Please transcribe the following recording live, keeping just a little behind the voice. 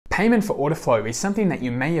Payment for order flow is something that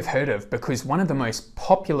you may have heard of because one of the most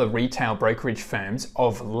popular retail brokerage firms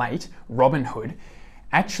of late, Robinhood,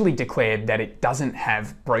 actually declared that it doesn't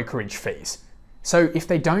have brokerage fees. So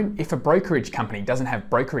if a brokerage company doesn't have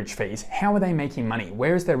brokerage fees, how are they making money?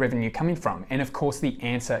 Where is their revenue coming from? And of course the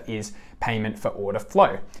answer is payment for order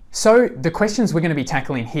flow. So the questions we're going to be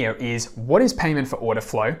tackling here is, what is payment for order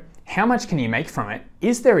flow? How much can you make from it?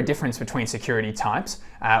 Is there a difference between security types?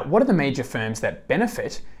 What are the major firms that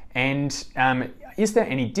benefit? And is there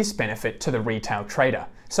any disbenefit to the retail trader?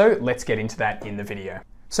 So let's get into that in the video.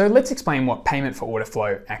 So let's explain what payment for order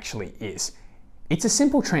flow actually is. It's a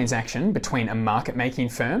simple transaction between a market-making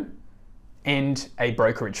firm and a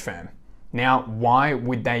brokerage firm. Now, why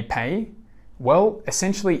would they pay? Well,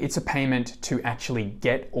 essentially it's a payment to actually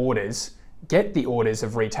get the orders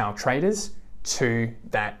of retail traders to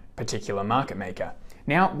that particular market maker.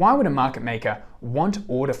 Now, why would a market maker want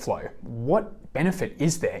order flow? What benefit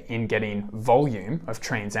is there in getting volume of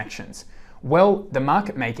transactions? Well, the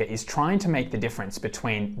market maker is trying to make the difference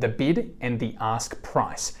between the bid and the ask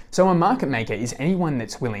price. So a market maker is anyone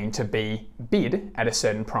that's willing to bid at a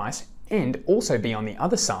certain price and also be on the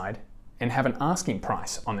other side and have an asking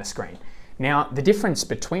price on the screen. Now, the difference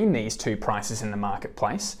between these two prices in the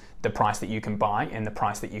marketplace, the price that you can buy and the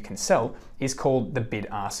price that you can sell, is called the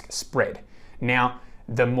bid-ask spread. Now,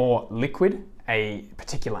 the more liquid a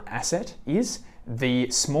particular asset is, the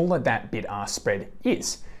smaller that bid-ask spread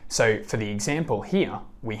is. So for the example here,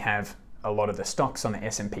 we have a lot of the stocks on the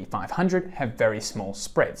S&P 500 have very small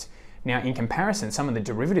spreads. Now, in comparison, some of the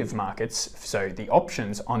derivative markets, so the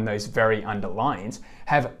options on those very underlyings,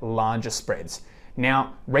 have larger spreads.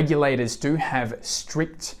 Now, regulators do have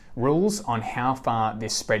strict rules on how far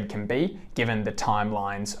this spread can be given the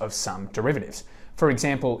timelines of some derivatives. For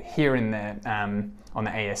example, here in on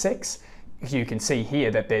the ASX, you can see here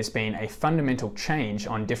that there's been a fundamental change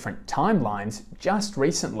on different timelines just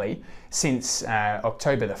recently since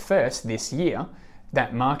October the 1st this year,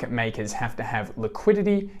 that market makers have to have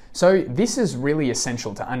liquidity. So this is really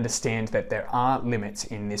essential to understand that there are limits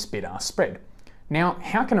in this bid-ask spread. Now,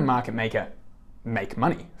 how can a market maker make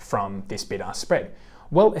money from this bid-ask spread?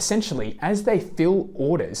 Well, essentially, as they fill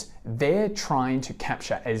orders, they're trying to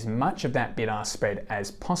capture as much of that bid-ask spread as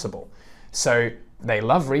possible. So they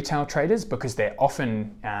love retail traders because they're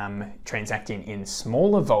often transacting in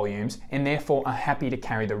smaller volumes and therefore are happy to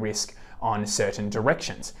carry the risk on certain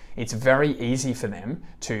directions. It's very easy for them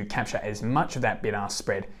to capture as much of that bid-ask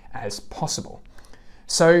spread as possible.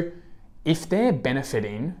 So if they're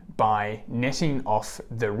benefiting by netting off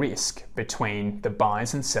the risk between the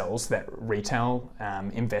buys and sells that retail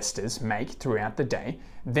investors make throughout the day,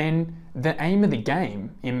 then the aim of the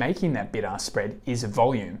game in making that bid-ask spread is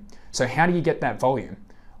volume. So how do you get that volume?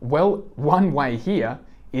 Well, one way here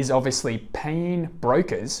is obviously paying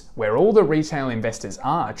brokers, where all the retail investors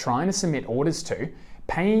are trying to submit orders to,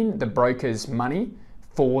 paying the brokers money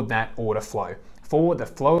for that order flow, for the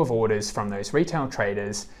flow of orders from those retail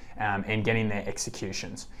traders and getting their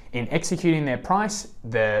executions. In executing their price,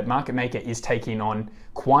 the market maker is taking on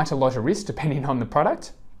quite a lot of risk depending on the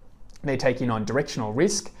product. They're taking on directional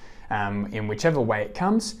risk in whichever way it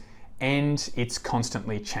comes, and it's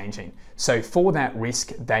constantly changing. So for that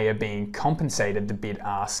risk, they are being compensated the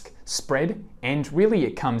bid-ask spread, and really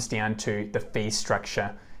it comes down to the fee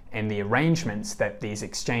structure and the arrangements that these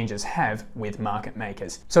exchanges have with market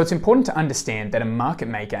makers. So it's important to understand that a market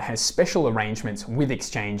maker has special arrangements with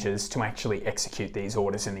exchanges to actually execute these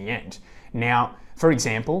orders in the end. Now, for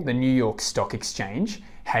example, the New York Stock Exchange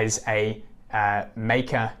has a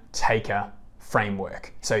maker-taker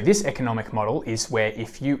framework. So this economic model is where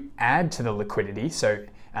if you add to the liquidity, so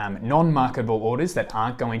non-marketable orders that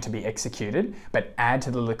aren't going to be executed, but add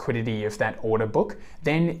to the liquidity of that order book,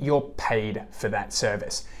 then you're paid for that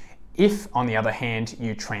service. If, on the other hand,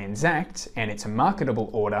 you transact and it's a marketable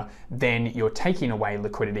order, then you're taking away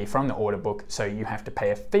liquidity from the order book, so you have to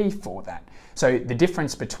pay a fee for that. So the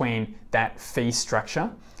difference between that fee structure,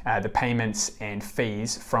 the payments and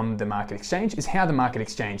fees from the market exchange, is how the market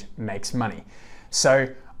exchange makes money. So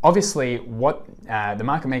obviously what the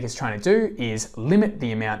market maker is trying to do is limit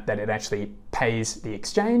the amount that it actually pays the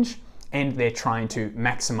exchange, and they're trying to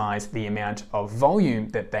maximize the amount of volume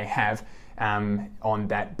that they have on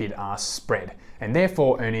that bid-ask spread, and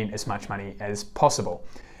therefore earning as much money as possible.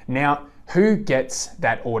 Now, who gets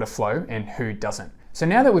that order flow and who doesn't? So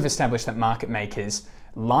now that we've established that market makers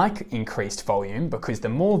like increased volume, because the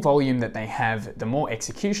more volume that they have, the more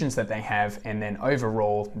executions that they have, and then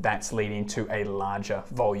overall that's leading to a larger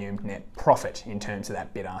volume net profit in terms of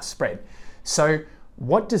that bid-ask spread. So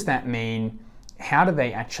what does that mean? How do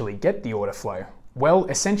they actually get the order flow? Well,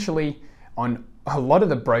 essentially on a lot of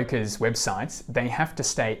the brokers' websites, they have to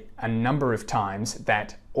state a number of times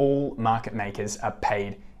that all market makers are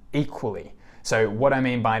paid equally. So what I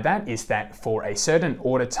mean by that is that for a certain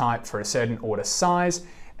order type, for a certain order size,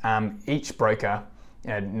 each broker,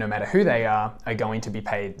 no matter who they are going to be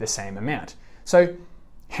paid the same amount. So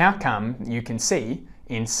how come you can see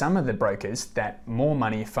in some of the brokers that more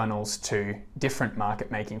money funnels to different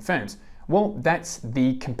market making firms? Well, that's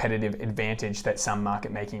the competitive advantage that some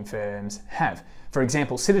market making firms have. For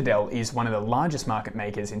example, Citadel is one of the largest market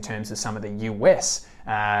makers in terms of some of the US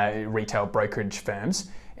retail brokerage firms,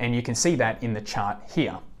 and you can see that in the chart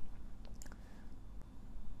here.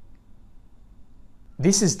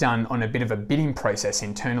 This is done on a bit of a bidding process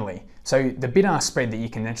internally. So the bid-ask spread that you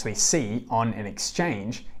can actually see on an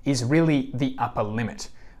exchange is really the upper limit.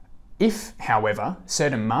 If, however,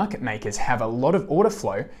 certain market makers have a lot of order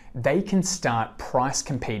flow, they can start price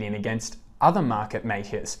competing against other market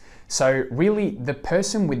makers. So really, the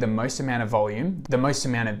person with the most amount of volume, the most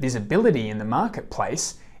amount of visibility in the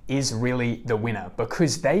marketplace is really the winner,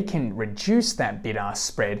 because they can reduce that bid-ask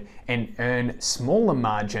spread and earn smaller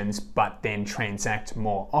margins, but then transact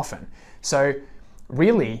more often. So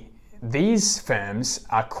really, these firms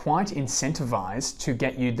are quite incentivized to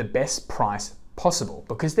get you the best price possible,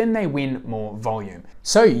 because then they win more volume.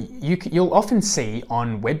 So you'll often see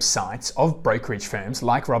on websites of brokerage firms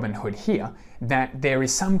like Robinhood here that there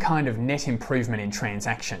is some kind of net improvement in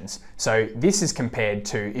transactions. So this is compared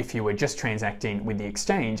to if you were just transacting with the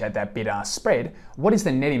exchange at that bid-ask spread, what is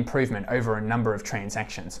the net improvement over a number of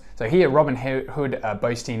transactions? So here Robinhood are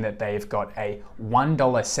boasting that they've got a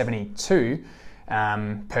 $1.72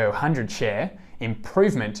 per 100 share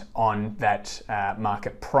improvement on that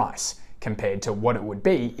market price, compared to what it would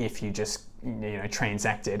be if you just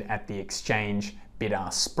transacted at the exchange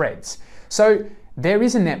bid-ask spreads. So there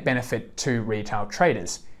is a net benefit to retail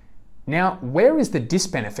traders. Now, where is the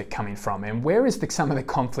disbenefit coming from, and where is some of the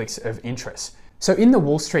conflicts of interest? So in the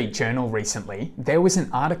Wall Street Journal recently, there was an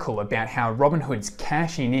article about how Robinhood's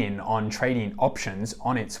cashing in on trading options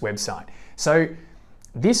on its website. So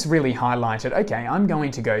this really highlighted, okay, I'm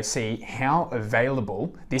going to go see how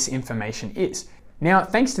available this information is. Now,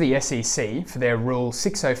 thanks to the SEC for their Rule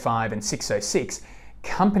 605 and 606,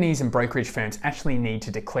 companies and brokerage firms actually need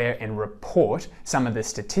to declare and report some of the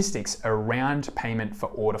statistics around payment for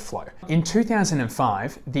order flow. In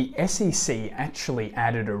 2005, the SEC actually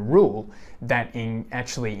added a rule that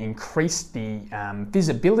actually increased the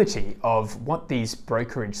visibility of what these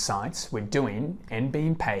brokerage sites were doing and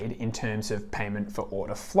being paid in terms of payment for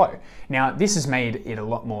order flow. Now, this has made it a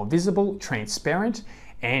lot more visible, transparent,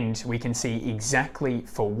 and we can see exactly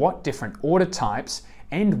for what different order types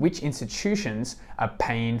and which institutions are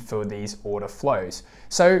paying for these order flows.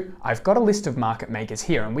 So I've got a list of market makers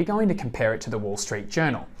here, and we're going to compare it to the Wall Street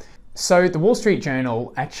Journal. So the Wall Street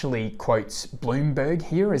Journal actually quotes Bloomberg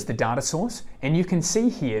here as the data source, and you can see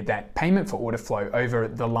here that payment for order flow over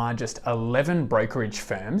the largest 11 brokerage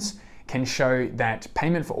firms can show that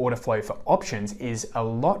payment for order flow for options is a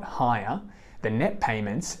lot higher, the net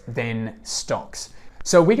payments, than stocks.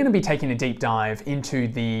 So we're going to be taking a deep dive into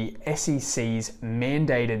the SEC's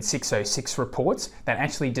mandated 606 reports that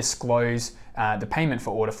actually disclose the payment for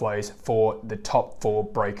order flows for the top 4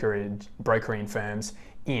 brokering firms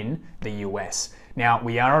in the US. Now,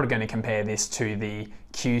 we are going to compare this to the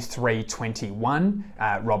Q3 21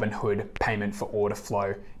 Robinhood payment for order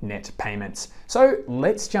flow net payments. So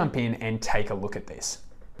let's jump in and take a look at this.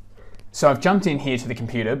 So I've jumped in here to the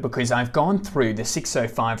computer because I've gone through the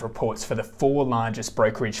 605 reports for the 4 largest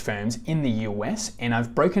brokerage firms in the US, and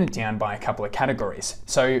I've broken it down by a couple of categories.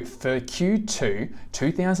 So for Q2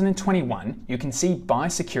 2021, you can see by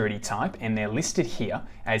security type, and they're listed here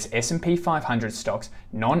as S&P 500 stocks,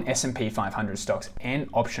 non-S&P 500 stocks, and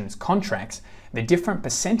options contracts, the different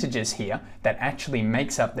percentages here that actually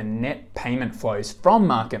makes up the net payment flows from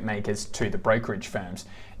market makers to the brokerage firms.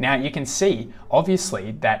 Now you can see,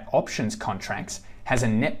 obviously, that options contracts has a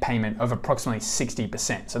net payment of approximately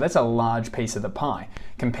 60%. So that's a large piece of the pie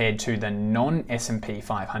compared to the non-S&P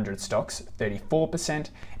 500 stocks, 34%,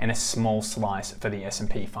 and a small slice for the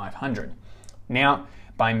S&P 500. Now,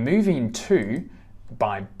 by moving to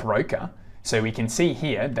by broker, so we can see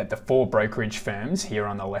here that the 4 brokerage firms here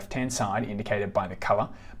on the left-hand side, indicated by the color,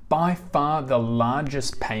 by far the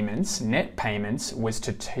largest payments, net payments, was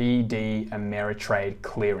to TD Ameritrade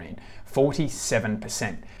Clearing,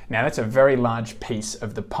 47%. Now that's a very large piece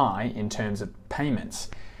of the pie in terms of payments.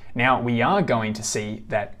 Now we are going to see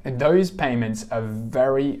that those payments are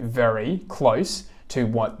very, very close to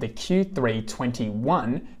what the Q3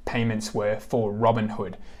 21 payments were for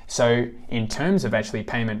Robinhood. So in terms of actually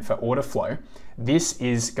payment for order flow, this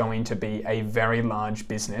is going to be a very large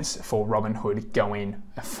business for Robinhood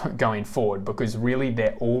going forward, because really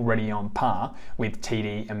they're already on par with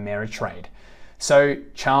TD Ameritrade. So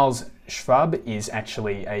Charles Schwab is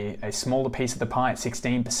actually a smaller piece of the pie at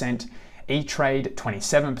 16%, E-Trade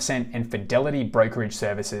 27%, and Fidelity Brokerage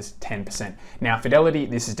Services 10%. Now Fidelity,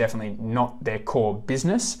 this is definitely not their core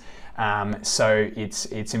business, so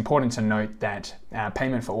it's important to note that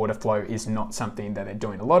payment for order flow is not something that they're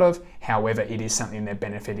doing a lot of. However, it is something they're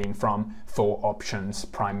benefiting from for options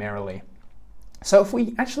primarily. So if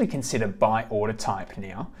we actually consider by order type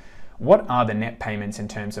now, what are the net payments in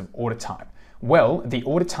terms of order type? Well, the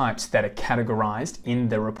order types that are categorized in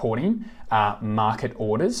the reporting are market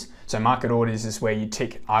orders. So market orders is where you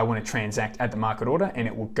tick, I want to transact at the market order, and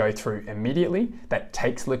it will go through immediately. That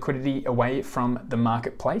takes liquidity away from the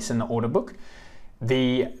marketplace and the order book.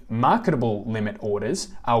 The marketable limit orders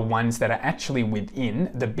are ones that are actually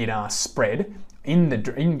within the bid-ask spread in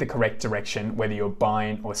the correct direction, whether you're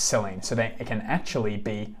buying or selling. So they can actually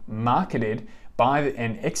be marketed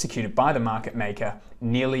and executed by the market maker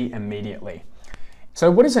nearly immediately. So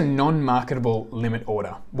what is a non-marketable limit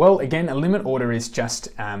order? Well, again, a limit order is just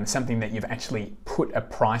something that you've actually put a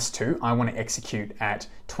price to. I want to execute at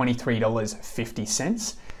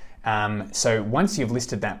 $23.50. So once you've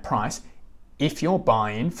listed that price, if you're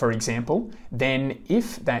buying, for example, then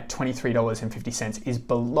if that $23.50 is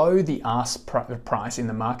below the ask price in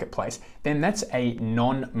the marketplace, then that's a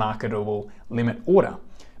non-marketable limit order,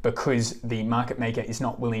 because the market maker is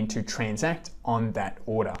not willing to transact on that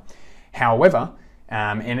order. However,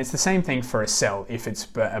 and it's the same thing for a sell. If it's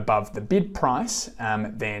above the bid price,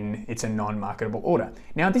 then it's a non-marketable order.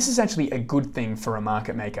 Now, this is actually a good thing for a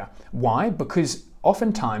market maker. Why? Because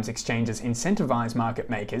oftentimes exchanges incentivize market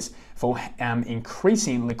makers for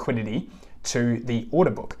increasing liquidity to the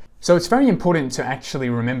order book. So it's very important to actually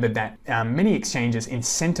remember that many exchanges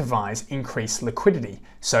incentivize increased liquidity.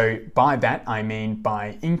 So by that, I mean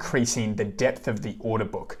by increasing the depth of the order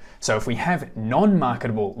book. So if we have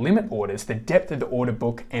non-marketable limit orders, the depth of the order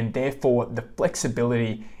book, and therefore the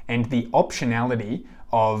flexibility and the optionality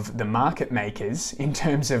of the market makers in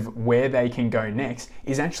terms of where they can go next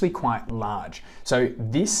is actually quite large. So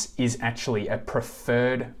this is actually a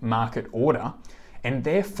preferred market order, and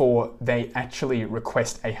therefore they actually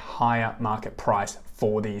request a higher market price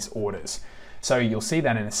for these orders. So you'll see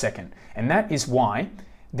that in a second. And that is why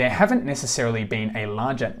there haven't necessarily been a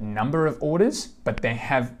larger number of orders, but there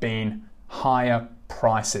have been higher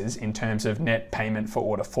prices in terms of net payment for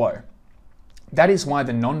order flow. That is why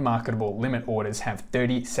the non-marketable limit orders have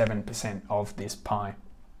 37% of this pie.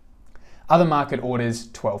 Other market orders,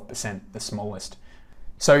 12%, the smallest.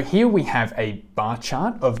 So here we have a bar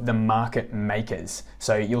chart of the market makers.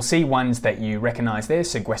 So you'll see ones that you recognize there: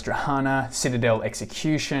 Sequestrahana, Citadel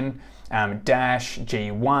Execution, Dash,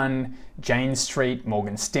 G1, Jane Street,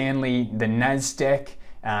 Morgan Stanley, the NASDAQ,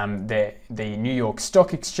 the New York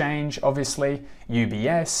Stock Exchange, obviously,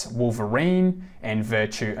 UBS, Wolverine, and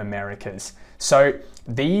Virtue Americas. So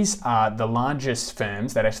these are the largest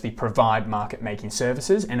firms that actually provide market making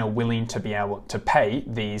services and are willing to be able to pay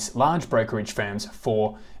these large brokerage firms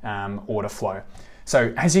for order flow.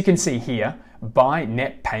 So as you can see here, by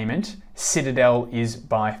net payment, Citadel is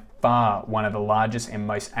by far one of the largest and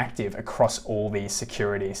most active across all these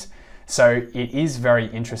securities. So it is very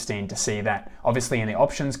interesting to see that. Obviously in the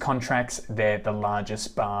options contracts, they're the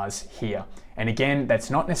largest bars here. And again, that's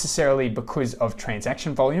not necessarily because of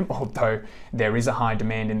transaction volume, although there is a high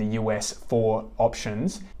demand in the US for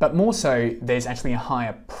options, but more so there's actually a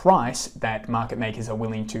higher price that market makers are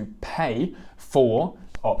willing to pay for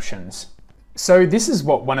options. So this is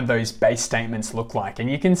what one of those base statements look like,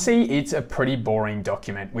 and you can see it's a pretty boring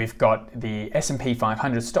document. We've got the S&P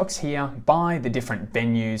 500 stocks here by the different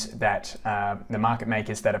venues that the market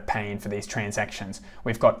makers that are paying for these transactions.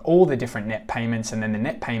 We've got all the different net payments and then the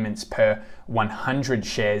net payments per 100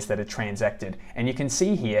 shares that are transacted. And you can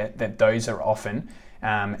see here that those are often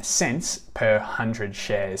cents per 100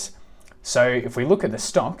 shares. So if we look at the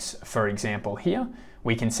stocks, for example here,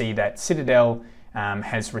 we can see that Citadel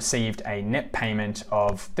has received a net payment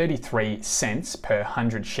of 33 cents per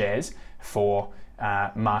 100 shares for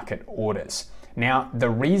market orders. Now, the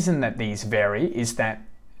reason that these vary is that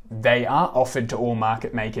they are offered to all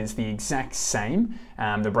market makers the exact same.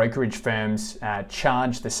 The brokerage firms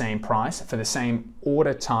charge the same price for the same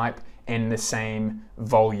order type and the same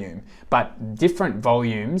volume, but different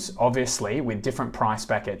volumes, obviously, with different price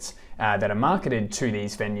brackets that are marketed to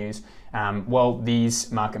these venues Well,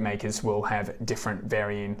 these market makers will have different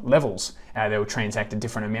varying levels. They will transact a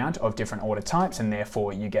different amount of different order types, and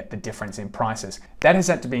therefore you get the difference in prices. That has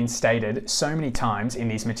had to be stated so many times in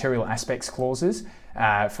these material aspects clauses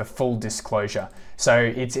for full disclosure. So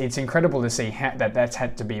it's incredible to see how that's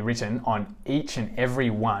had to be written on each and every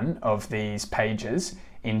one of these pages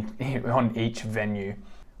on each venue.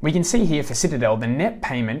 We can see here for Citadel, the net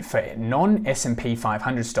payment for non-S&P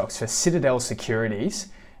 500 stocks for Citadel securities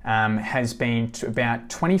has been to about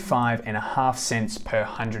 25.5 cents per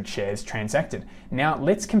 100 shares transacted. Now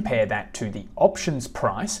let's compare that to the options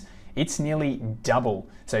price. It's nearly double.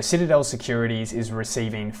 So Citadel Securities is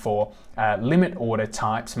receiving for limit order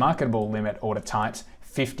types, marketable limit order types,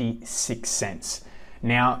 56 cents.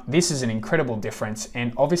 Now, this is an incredible difference,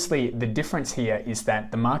 and obviously the difference here is that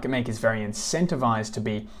the market maker is very incentivized to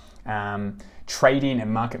be trading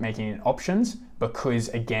and market making in options because,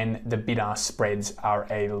 again, the bid-ask spreads are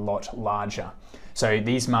a lot larger. So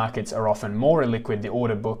these markets are often more illiquid, the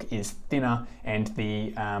order book is thinner, and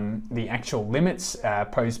the actual limits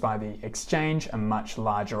posed by the exchange are much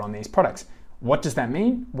larger on these products. What does that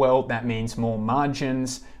mean? Well, that means more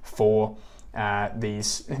margins for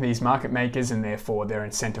these market makers, and therefore they're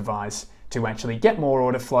incentivized to actually get more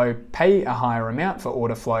order flow, pay a higher amount for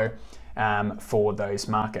order flow for those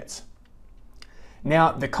markets.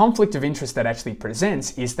 Now, the conflict of interest that actually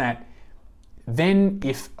presents is that then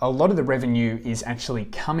if a lot of the revenue is actually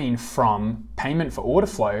coming from payment for order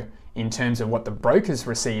flow in terms of what the broker's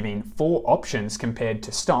receiving for options compared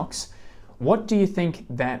to stocks, what do you think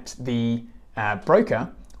that the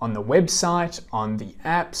broker on the website, on the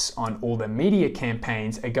apps, on all the media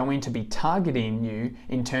campaigns are going to be targeting you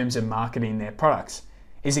in terms of marketing their products?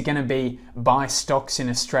 Is it going to be buy stocks in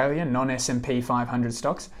Australia, non-S&P 500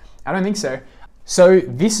 stocks? I don't think so. So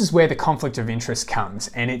this is where the conflict of interest comes,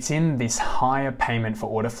 and it's in this higher payment for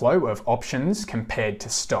order flow of options compared to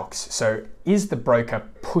stocks. So is the broker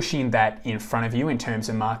pushing that in front of you in terms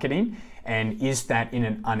of marketing, and is that in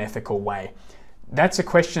an unethical way? That's a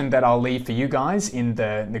question that I'll leave for you guys in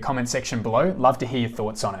the comment section below. Love to hear your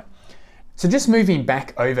thoughts on it. So just moving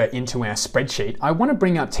back over into our spreadsheet, I want to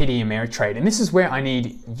bring up TD Ameritrade, and this is where I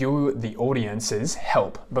need you, the audience's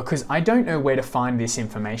help, because I don't know where to find this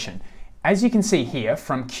information. As you can see here,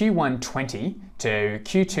 from Q1 20 to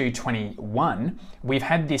Q2 21, we've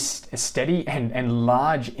had this steady and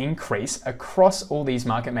large increase across all these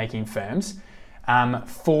market making firms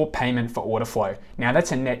for payment for order flow. Now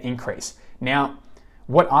that's a net increase. Now,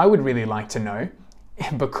 what I would really like to know,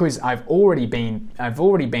 because I've already been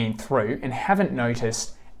through and haven't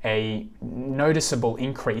noticed a noticeable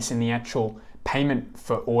increase in the actual payment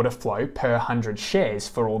for order flow per 100 shares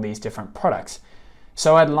for all these different products.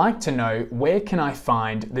 So I'd like to know, where can I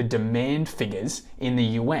find the demand figures in the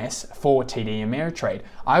US for TD Ameritrade?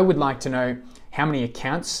 I would like to know how many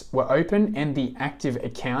accounts were open and the active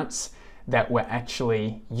accounts that were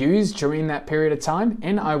actually used during that period of time,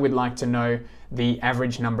 and I would like to know the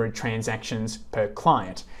average number of transactions per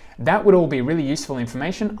client. That would all be really useful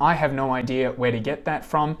information. I have no idea where to get that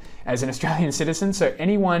from as an Australian citizen, so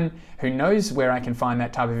anyone who knows where I can find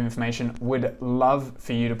that type of information, would love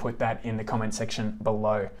for you to put that in the comment section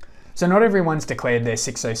below. So not everyone's declared their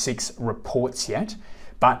 606 reports yet,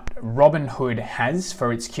 but Robinhood has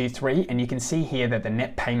for its Q3, and you can see here that the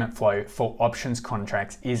net payment flow for options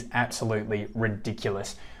contracts is absolutely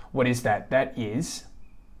ridiculous. What is that? That is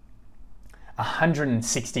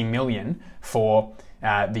 160 million for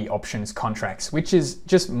the options contracts, which is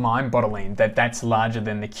just mind-boggling that that's larger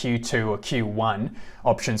than the Q2 or Q1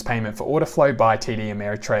 options payment for order flow by TD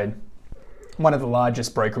Ameritrade, one of the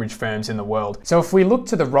largest brokerage firms in the world. So if we look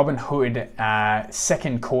to the Robinhood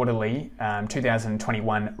second quarterly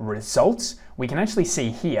 2021 results, we can actually see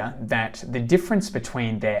here that the difference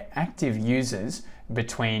between their active users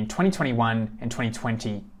between 2021 and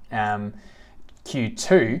 2020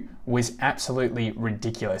 Q2 was absolutely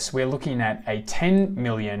ridiculous. We're looking at a 10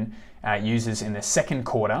 million users in the second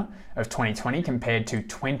quarter of 2020 compared to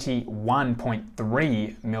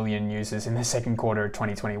 21.3 million users in the second quarter of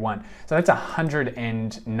 2021. So that's a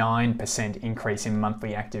 109% increase in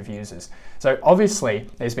monthly active users. So obviously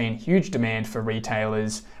there's been huge demand for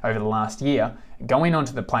retailers over the last year going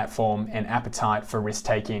onto the platform, and appetite for risk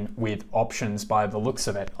taking with options by the looks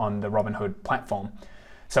of it on the Robinhood platform.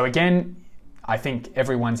 So again, I think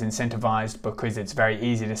everyone's incentivized because it's very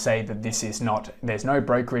easy to say that there's no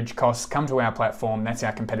brokerage costs, come to our platform, that's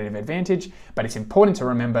our competitive advantage. But it's important to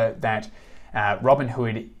remember that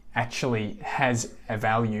Robinhood actually has a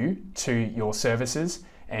value to your services,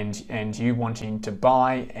 and you wanting to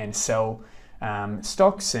buy and sell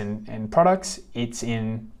stocks and products, it's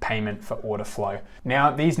in payment for order flow.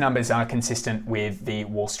 Now, these numbers are consistent with the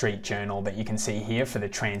Wall Street Journal that you can see here for the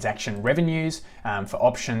transaction revenues for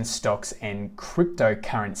options, stocks, and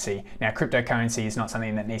cryptocurrency. Now, cryptocurrency is not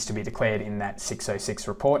something that needs to be declared in that 606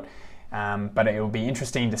 report. But it will be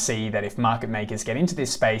interesting to see that if market makers get into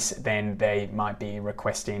this space, then they might be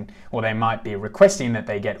requesting that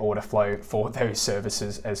they get order flow for those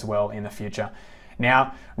services as well in the future.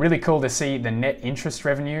 Now, really cool to see the net interest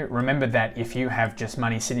revenue. Remember that if you have just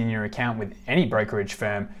money sitting in your account with any brokerage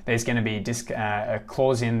firm, there's going to be a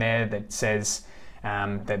clause in there that says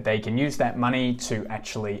that they can use that money to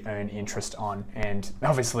actually earn interest on, and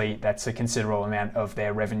obviously that's a considerable amount of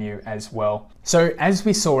their revenue as well. So as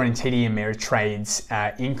we saw in TD Ameritrade's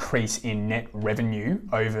increase in net revenue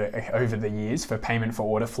over the years for payment for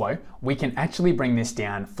order flow, we can actually bring this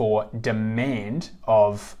down for demand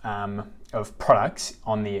of products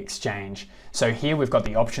on the exchange. So here we've got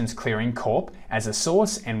the Options Clearing Corp as a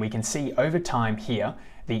source, and we can see over time here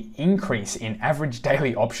the increase in average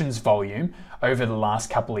daily options volume over the last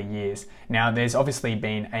couple of years. Now, there's obviously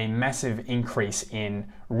been a massive increase in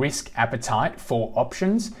risk appetite for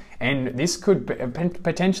options, and this could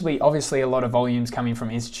potentially, obviously, a lot of volumes coming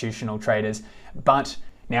from institutional traders, but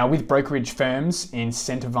now with brokerage firms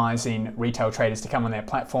incentivizing retail traders to come on their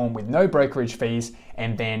platform with no brokerage fees,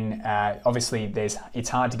 and then obviously it's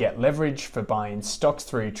hard to get leverage for buying stocks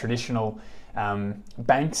through traditional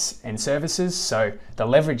banks and services. So the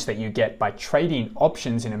leverage that you get by trading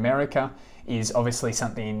options in America is obviously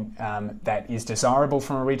something that is desirable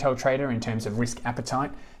from a retail trader in terms of risk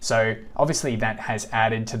appetite. So obviously that has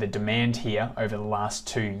added to the demand here over the last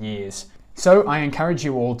 2 years. So I encourage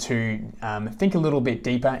you all to think a little bit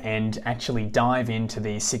deeper and actually dive into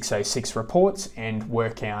the 606 reports and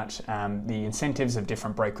work out the incentives of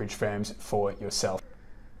different brokerage firms for yourself.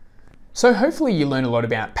 So hopefully you learned a lot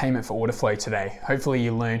about payment for order flow today. Hopefully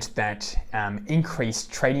you learned that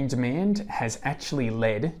increased trading demand has actually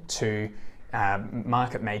led to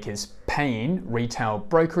market makers paying retail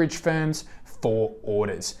brokerage firms for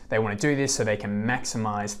orders. They want to do this so they can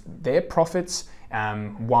maximize their profits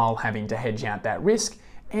while having to hedge out that risk.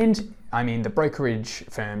 And I mean, the brokerage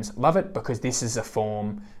firms love it because this is a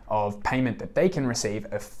form of payment that they can receive,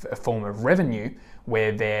 a form of revenue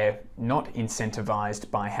where they're not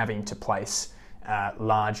incentivized by having to place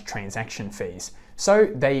large transaction fees.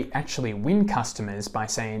 So they actually win customers by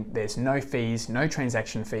saying there's no fees, no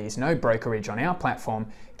transaction fees, no brokerage on our platform,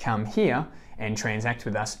 come here and transact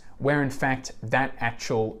with us, where in fact that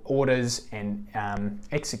actual orders and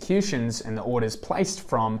executions and the orders placed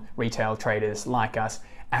from retail traders like us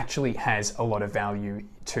actually has a lot of value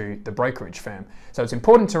to the brokerage firm. So it's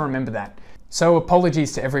important to remember that. So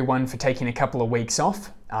apologies to everyone for taking a couple of weeks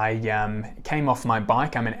off. I came off my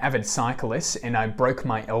bike. I'm an avid cyclist and I broke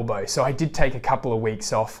my elbow. So I did take a couple of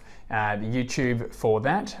weeks off YouTube for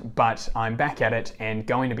that, but I'm back at it and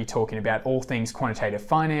going to be talking about all things quantitative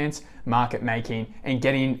finance, market making, and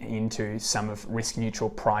getting into some of risk neutral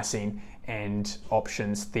pricing and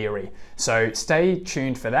options theory. So stay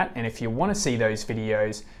tuned for that. And if you want to see those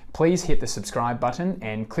videos, please hit the subscribe button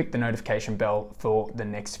and click the notification bell for the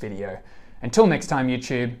next video. Until next time,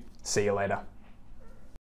 YouTube, see you later.